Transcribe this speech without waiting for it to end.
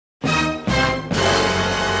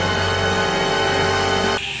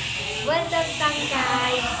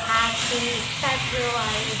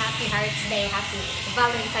everyone! Happy Hearts Day, happy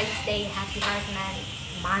Valentine's Day, happy Heart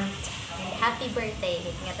Month, and happy birthday.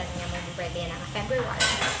 Nga tanong niya mong birthday ng February.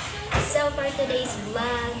 So for today's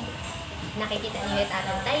vlog, nakikita niyo yung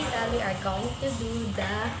ating title, we are going to do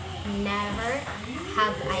the Never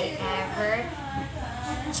Have I Ever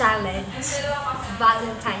Challenge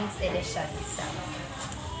Valentine's Edition. So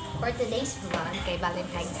for today's vlog, kay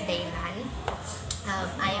Valentine's Day man,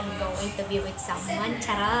 I am going to be with someone.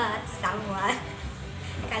 Charot! Someone.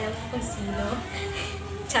 Kala mo kung sino.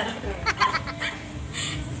 Charot.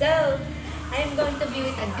 So, I am going to be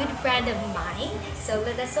with a good friend of mine. So,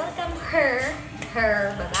 let us welcome her,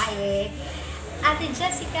 babae, Ate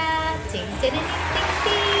Jessica. Ting, ting, ting, ting,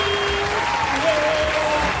 ting. Yay!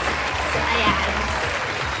 So, ayan.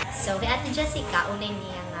 So, kay Ate Jessica, unay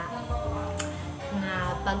niya nga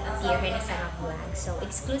pag-appear na sa mga vlog. So,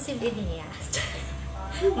 exclusive din niya.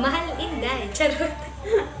 Mahal inday. Charot.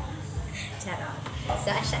 Charot.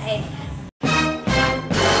 So, asya eh.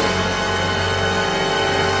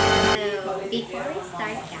 So, before we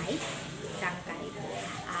start, guys, Sangkay,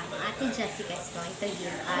 Ate Jessica is going to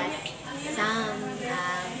give us some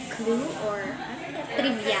clue or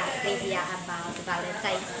trivia about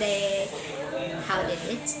Valentine's Day. How did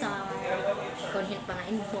it start? Kung hindi pa nga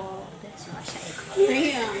involved. So, asya eh.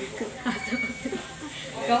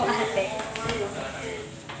 Go, ate.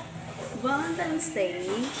 Valentine's Day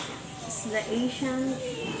is the ancient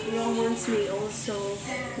Romans may also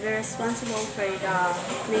be responsible for the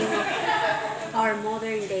name of our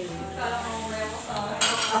modern day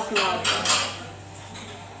of love.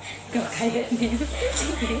 Go, kaya niyo.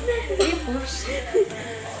 Push.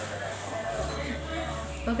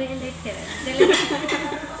 Babae literal.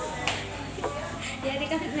 Yari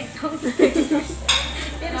ka na itong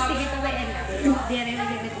pero sige pa ba yan na? Di rin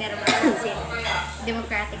nag-nagneram kasi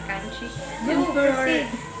democratic country. Emperor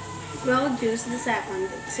Claudius II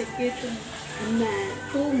executed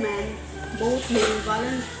two men, both named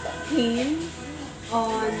Valentine,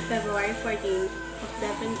 on February 14 of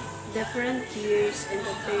different years in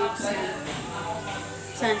the 3rd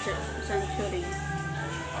century.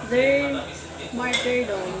 Their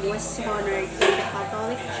martyrdom was honored in the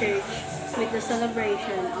Catholic Church with the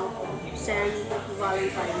celebration of St.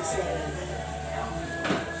 Valentine's Day.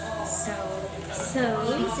 So,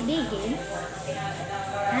 ibig sabihin,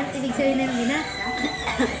 ibig sabihin ng binasa,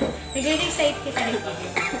 nag-excite kita rin.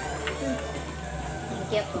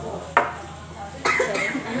 Thank you. So,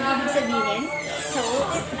 ano ibig sabihin? So,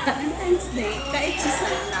 Valentine's Day, kahit isa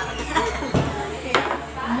lang.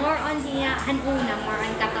 More on hiya, hanuna, more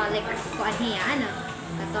on Catholic, kuan hiya,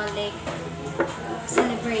 Catholic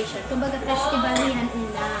celebration. Kumbaga festival niyan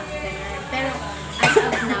una, ganun. Pero as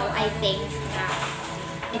of now, I think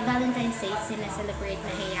in Valentine's Day, sina-celebrate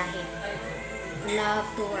na hiyahin love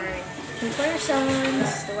toward two persons,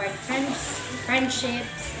 toward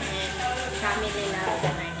friendships, and family love,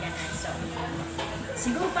 ganun. So,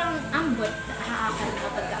 siguro parang ambot, haakal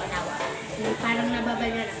kapag kaunawa. Parang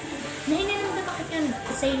nababala na. Nahinan na bakit kan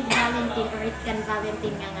Saint Valentine or kan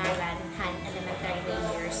Valentine nga ngalan, han, elementary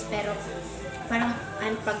years. Pero, parang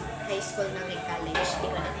pag high school na may college, di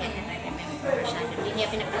ko na kaya na-remember siya. Hindi niya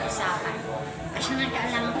pinag-uusapan. Asya nga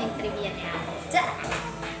kaalangan ko yung trivia niya. Tsa!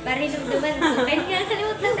 Parinugduman ko. Kaya nga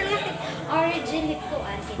kalimutan talaga origin ko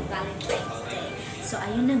in Valentine's Day. So,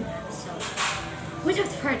 ayun na nga. So, without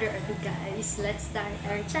further ado guys, let's start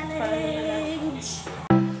our challenge!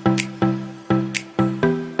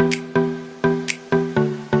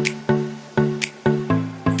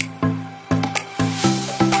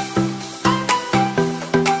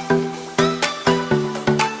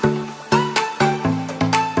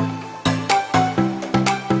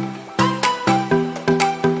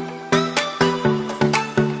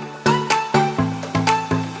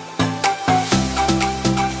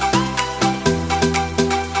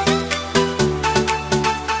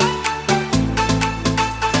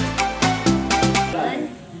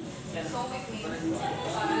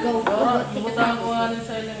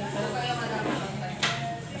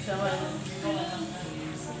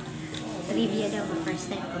 Trivia daw mo, first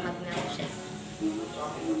time ko mag-know siya.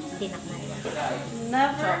 Dinak na rin.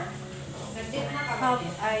 Never have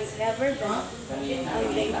I ever been on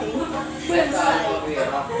dating website.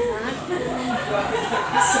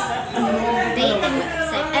 Dating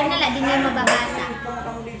website. Ay, nala, di na mababasa.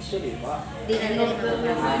 Di na nila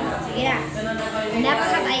mababasa. Sige na. Never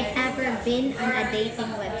have I ever been on a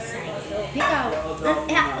dating website. So, ikaw,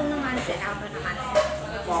 ako naman answer.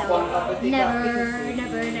 So, never.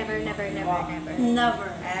 Never. Never.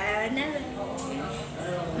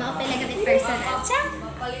 Maupila ka bit personal. Cha!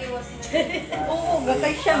 Oo,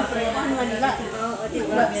 gagay syempre. Ano man lang. Oo,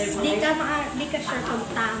 diba? Di ka sure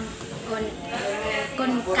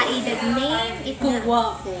kung kaedad name,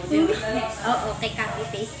 Kuwa ko. Oo, kay copy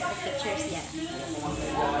paste ka pictures yan.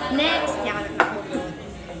 Next, yan ka mag-upload.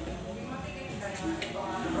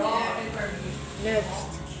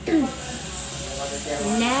 Next.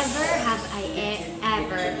 Never have I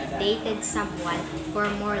ever dated someone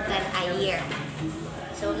for more than a year.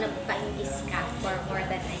 So, nagpa-English ka for more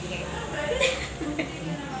than a year.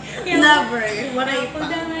 Never. Waray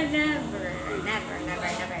pa. Never.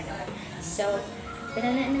 So, pero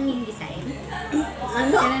na nang English-ain?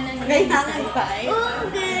 Ano? Kailangan pa eh. Oh,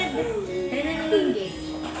 good. Pero na nang English?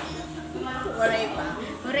 Waray pa.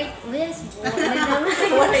 Waray, yes,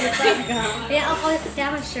 Waray pa ka. Kaya ako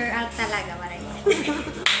sure out talaga, waray.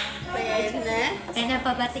 Kaya na? Kaya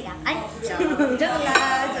napabati ka. Ay, joke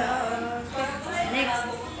lang. Next.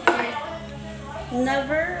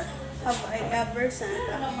 Never have I ever sent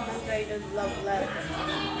a handwritten love letter.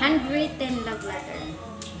 Handwritten love letter.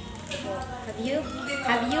 Oh,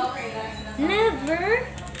 have you? Never?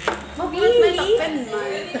 Really?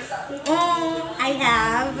 Oh, I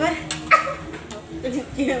have.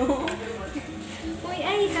 Thank you. Uy,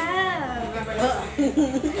 I have.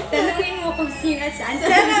 Tanungin mo kung sino at saan.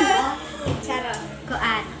 Charot.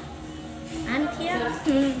 Kuan. Ankia?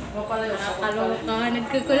 Nakakaloka.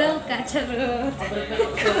 Nagkakulaw ka. Charot.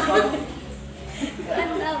 Kuan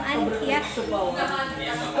daw, Ankia.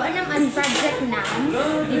 Kuan naman project na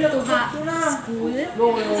dito ha, school.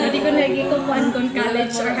 So, di ko lagi kukuan kung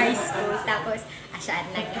college or high school. Tapos, asya,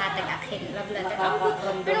 naghatag akin. Love letter.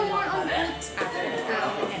 Pero more on quotes.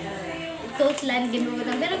 Quote lang,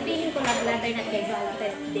 ginugutan. Pero feeling ko love letter na kay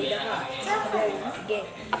Valentine Day. Sige.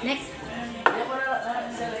 Next.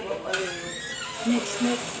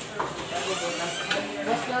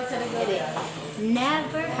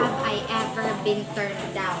 Never have I ever been turned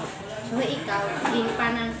down. So, ikaw, hindi pa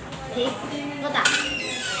nang,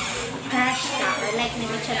 crush ka, or like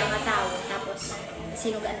naman siya ng tao, tapos,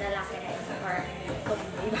 sinugan na laki na ito, or,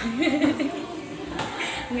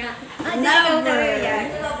 nga, Never.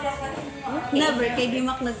 Okay. Never. Kay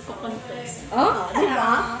Dimak nagko-contest. Oh?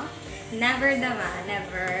 Diba? Never naman.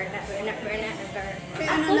 Never. Kaya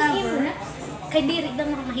ano never? Kay diri daw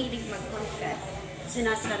mga mahilig mag-confess.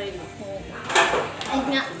 Sinasarili mo. Ay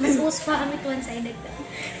nga, mas uso pa kami one-sided daw.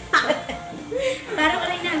 Parang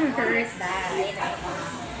wala na hurt dahil.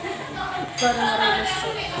 Parang naragusto.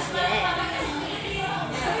 Yes.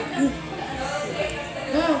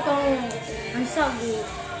 Ang sago.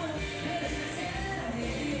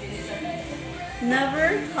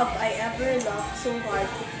 Never have I ever laughed so hard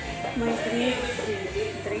my drink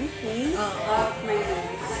out my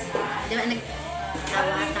nose. Di ba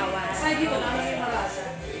nagtawa-tawa?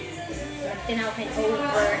 Tinawag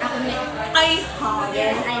over. Ako may... I have.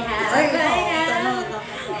 Yes, I have. I have.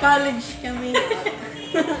 College kami.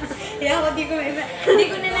 Kaya ako di ko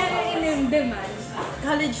na lang inundaman.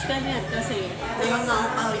 College kami at kasi may mga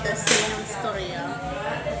kawitas sila ng storya.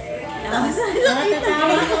 Tapos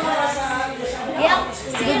Natatawa ko. Kaya,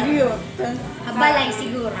 review. Habalay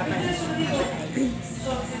siguro. Habalay.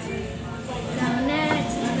 So,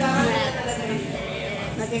 next.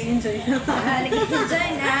 Nag-enjoy na. Nag-enjoy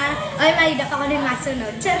na. Ay, mahidak ako na yung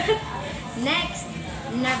masunod. Next.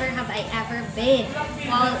 Never have I ever been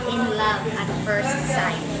fall in love at first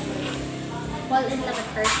sight. Fall in love at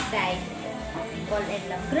first sight. Fall in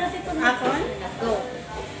love. Grabe ko na. Ako? Go.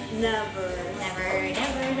 Never. Never.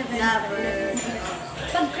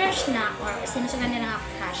 Pag crush na, or sinusugan nila nga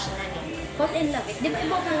crush na ni, fall in love. Di ba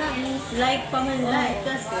iba ka lang ni? Like pa man like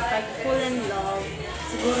kasi pag fall in love,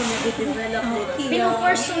 siguro nag-develop din.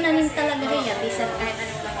 Pinupersonanin talaga niya, bisan kahit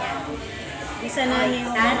anong mangyari. Isa na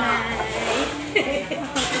yung Taray!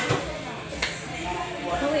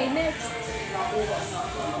 Okay, next.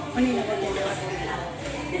 ano yung nagagawa?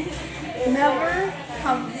 Never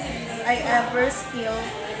have I ever still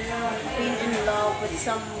been in love with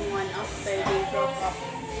someone after they broke up.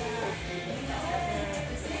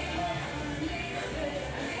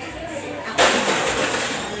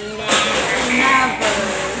 Never.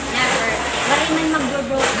 Bari man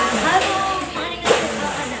mag-broke up. Halo! Paano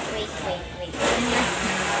nga ito? Wait.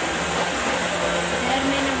 Never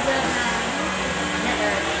may nag-broke up.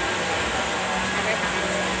 Never pa.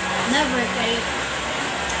 Never kahit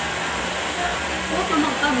oo pa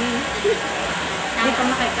man kami. Hindi pa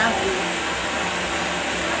makikabi.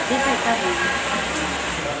 Hindi pa kami.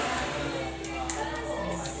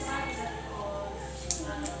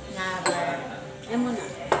 Never. Yan mo na.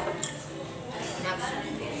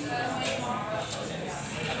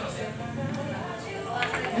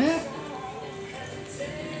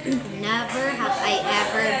 Never have I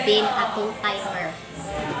ever been a two-timer.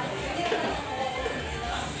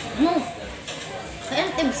 No. Kaya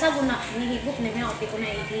ang timsag ko na nihigop na nga ko na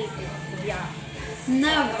ihigop. Yeah.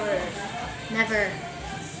 Never. Never.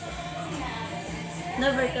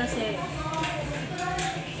 Never kasi.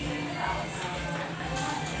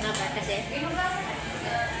 Never kasi.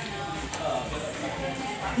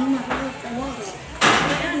 Yung makarot sa wall.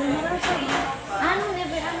 Ano, marami sa iyo. Ano?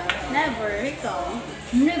 Never ano? Never, ikaw.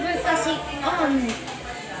 Never kasi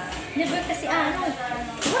never kasi ano?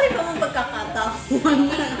 Wala ba mong pagkakataon?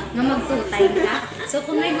 Na mag-two-time ka? So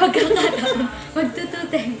kung may magkakataon,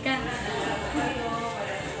 mag-two-time ka.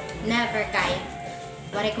 Never kay.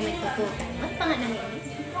 Wala ko may two-time. Ano pa nga namin?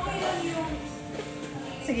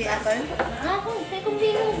 Sige, Aton. Ako, may kung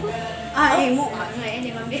binugot. Mo. Ay,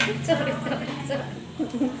 hindi mami. Sorry.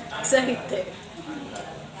 Excited.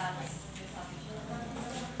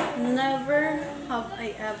 Never have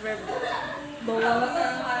I ever bought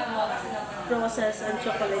roses and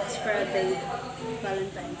chocolates for a date.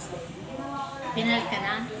 Valentine's Day. Pinal ka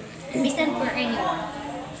na? Bisan for anyone.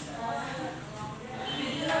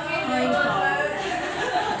 Ay,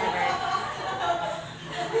 Never.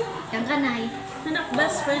 Yang kanay. anak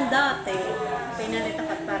best friend dati. Pinalit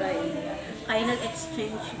ako para kaya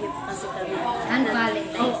nag-exchange gift kasi kami. And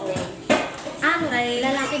Valentine's Day. Ano?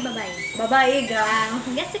 Lalaki, babae? Babae, ga.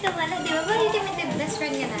 Kasi ka pala, di ba? Bakit kami best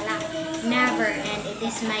friend nga na lang? Never. And it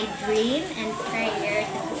is my dream and prayer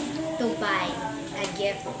to buy a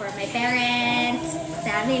gift for my parents,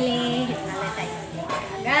 family, Valentine's Day.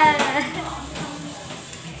 Agad!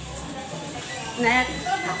 Next.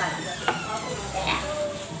 Kapag. Yeah.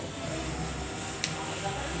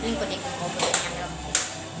 Yung ko din kung kubo sa kanya.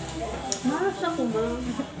 Maras ako, ma.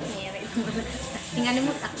 Mayroon ito mo. Tingnan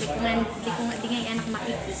mo, di ko nga anak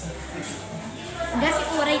makikis. Gasi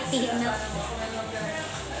ko waray tihit na.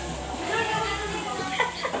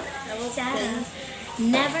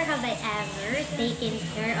 Never have I ever taken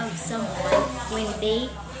care of someone when they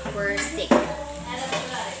were sick.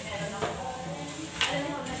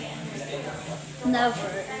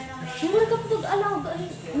 Never. Yung ka pag-alaga,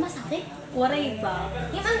 masakit. Waray ba?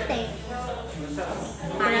 Yung ante.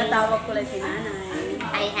 Pinatawag ko lang si nanay.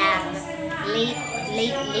 I have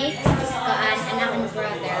late kaan anak and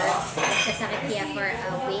brother nagkasakit niya for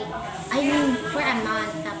a week. I mean, for a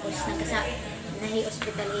month. Tapos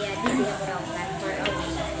nahi-hospital niya dito ako raw for a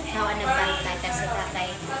week. Tawa nagbantay. Tapos sa tatay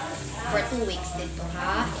for 2 weeks dito,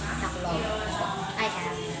 ha? Taklog. I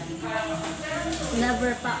have.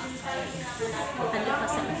 Never pa. Ano pa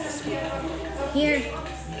sa school? Here.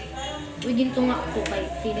 Within to nga ako kay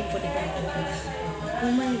feeling ko di ko na-focus.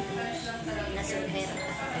 Oh my gosh. Nasurher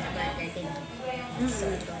ang brother din. So,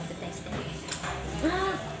 to test it.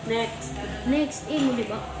 Next. Next, mo di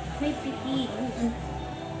ba? May pipino.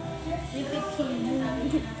 May pipino.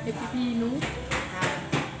 May pipino.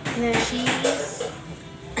 Next.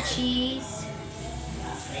 Cheese,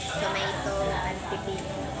 tomato, and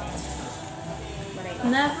pipino.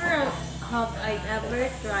 Never have I ever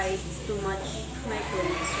tried to match my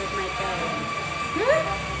clothes with my parents.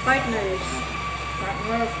 Partners.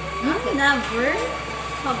 Never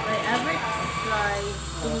have I ever tried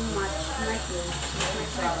to match my clothes with my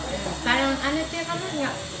partner. Parang ano ito yung kamay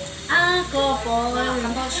nga? Couple.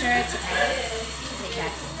 Couple shirts. Like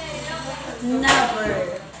that. Never.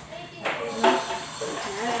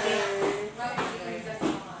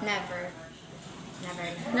 Never. Never.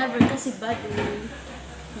 Never kasi bad.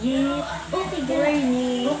 Yes. Okay,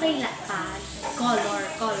 Corny. okay lang ka. Color.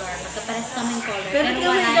 Magkapares kaming color. Pero kami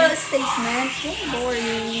wala. daw statement,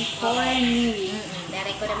 boring, corny.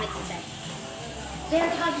 Dari ko naman iba. Pero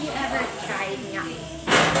have you ever tried nga?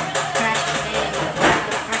 Crush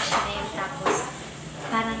name, tapos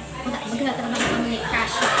parang, magkakaroon kami ni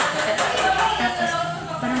crush name. Tapos,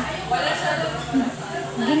 parang,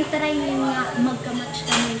 ginitry niyo nga magkamatch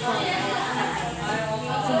kami ko.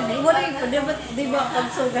 So, Wala ko, di ba pag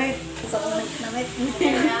sugay sa namit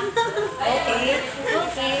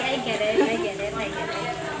Okay, I get it.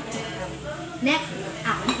 Next,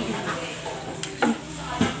 ako.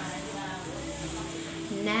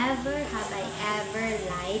 Never have I ever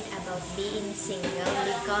lied about being single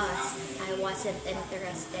because I wasn't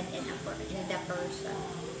interested in the person.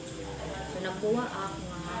 So, nagbuwa ako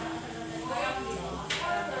nga.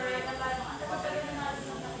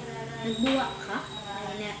 Nagbuwa ka?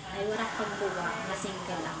 Ay warak pagbuwa,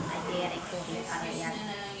 single lang. Ay dere ko rin para yan.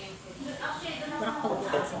 Warak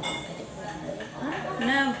pagbuwa, single lang.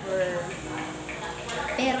 Never.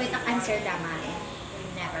 Pero ito answer naman.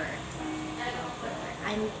 Never.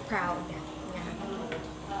 I'm proud.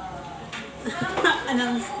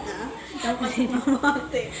 Announce na. Ikaw kasi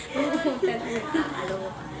mamate.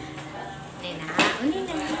 Kaloka. Ayun na. Unin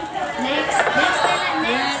na. Next.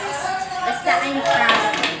 Basta I'm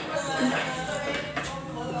proud.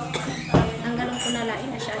 Tanggalon ko na lain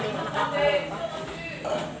na siya din nakakaloka.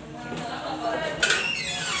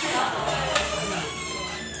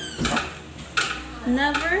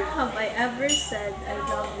 Never have I ever said I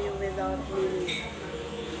love you without meaning.